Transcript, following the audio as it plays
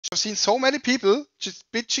I've seen so many people just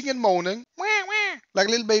bitching and moaning, like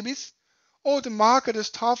little babies. Oh, the market is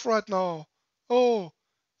tough right now. Oh,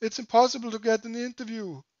 it's impossible to get an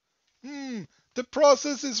interview. The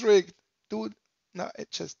process is rigged. Dude, no, it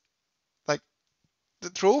just, like, the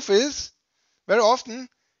truth is, very often,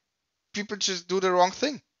 people just do the wrong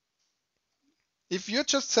thing. If you're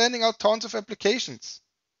just sending out tons of applications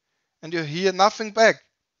and you hear nothing back,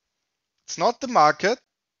 it's not the market,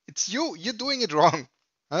 it's you. You're doing it wrong.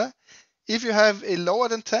 Huh? If you have a lower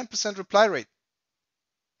than 10% reply rate,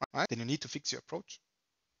 right, then you need to fix your approach.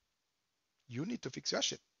 You need to fix your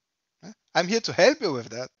shit. Huh? I'm here to help you with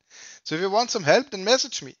that. So if you want some help, then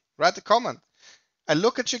message me, write a comment. I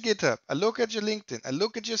look at your GitHub, I look at your LinkedIn, I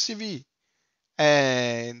look at your CV,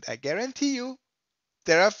 and I guarantee you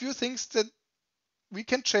there are a few things that we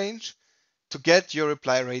can change to get your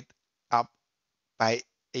reply rate up by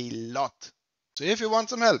a lot. So if you want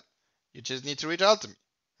some help, you just need to reach out to me,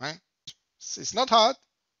 right? It's not hard.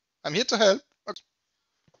 I'm here to help.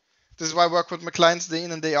 This is why I work with my clients day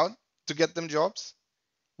in and day out to get them jobs.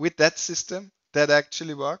 With that system that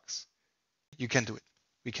actually works, you can do it.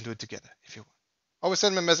 We can do it together if you want. Always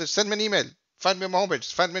send me a message, send me an email, find me on my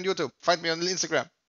homepage, find me on YouTube, find me on Instagram.